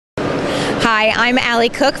Hi, I'm Allie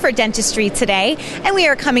Cook for Dentistry Today, and we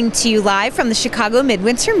are coming to you live from the Chicago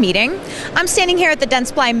Midwinter Meeting. I'm standing here at the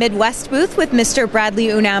DENTSPLY Midwest booth with Mr. Bradley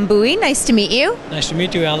Unaboowe. Nice to meet you. Nice to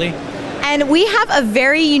meet you, Allie. And we have a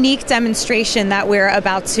very unique demonstration that we're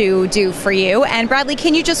about to do for you. And Bradley,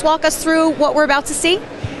 can you just walk us through what we're about to see?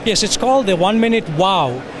 Yes, it's called the 1 Minute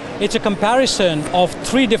Wow. It's a comparison of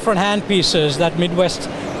 3 different handpieces that Midwest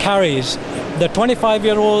carries. The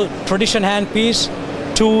 25-year-old tradition handpiece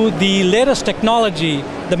to the latest technology,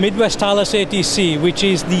 the Midwest Stylus ATC, which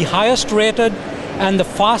is the highest rated and the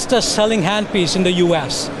fastest selling handpiece in the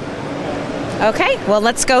US. Okay, well,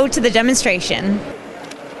 let's go to the demonstration.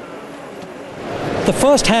 The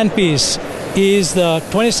first handpiece is the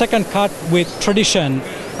 22nd cut with tradition,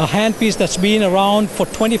 a handpiece that's been around for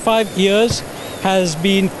 25 years, has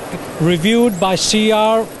been reviewed by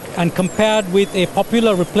CR and compared with a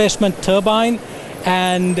popular replacement turbine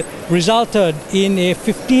and resulted in a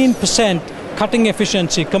 15% cutting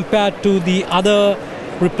efficiency compared to the other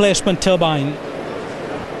replacement turbine.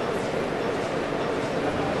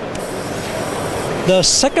 The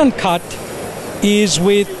second cut is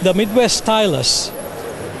with the Midwest Stylus,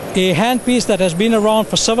 a handpiece that has been around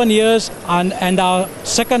for 7 years and our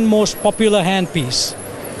second most popular handpiece.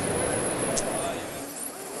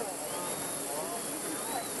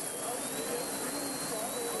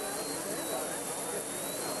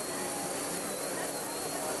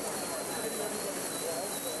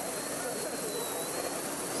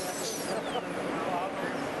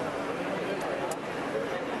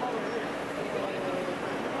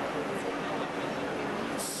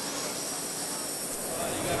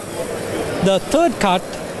 The third cut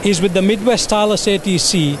is with the Midwest Stylus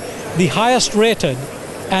ATC, the highest rated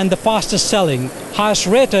and the fastest selling. Highest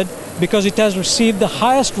rated because it has received the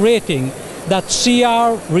highest rating that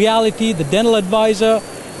CR, Reality, the Dental Advisor,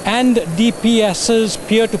 and DPS's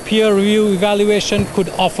peer-to-peer review evaluation could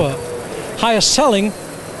offer. Highest selling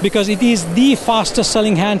because it is the fastest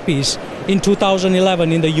selling handpiece in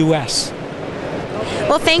 2011 in the US.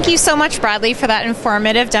 Well, thank you so much, Bradley, for that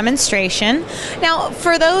informative demonstration. Now,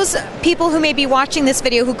 for those people who may be watching this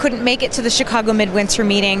video who couldn't make it to the Chicago Midwinter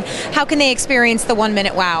Meeting, how can they experience the 1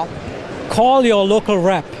 Minute Wow? Call your local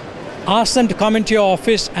rep. Ask them to come into your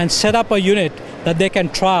office and set up a unit that they can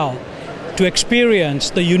trial to experience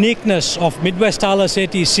the uniqueness of Midwest Stylus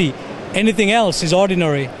ATC. Anything else is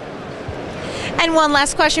ordinary. And one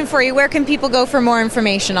last question for you. Where can people go for more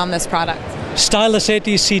information on this product?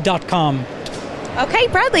 StylusATC.com. Okay,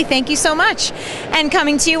 Bradley, thank you so much. And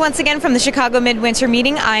coming to you once again from the Chicago Midwinter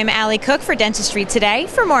Meeting, I'm Allie Cook for Dentistry Today.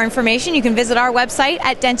 For more information, you can visit our website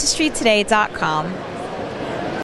at dentistrytoday.com.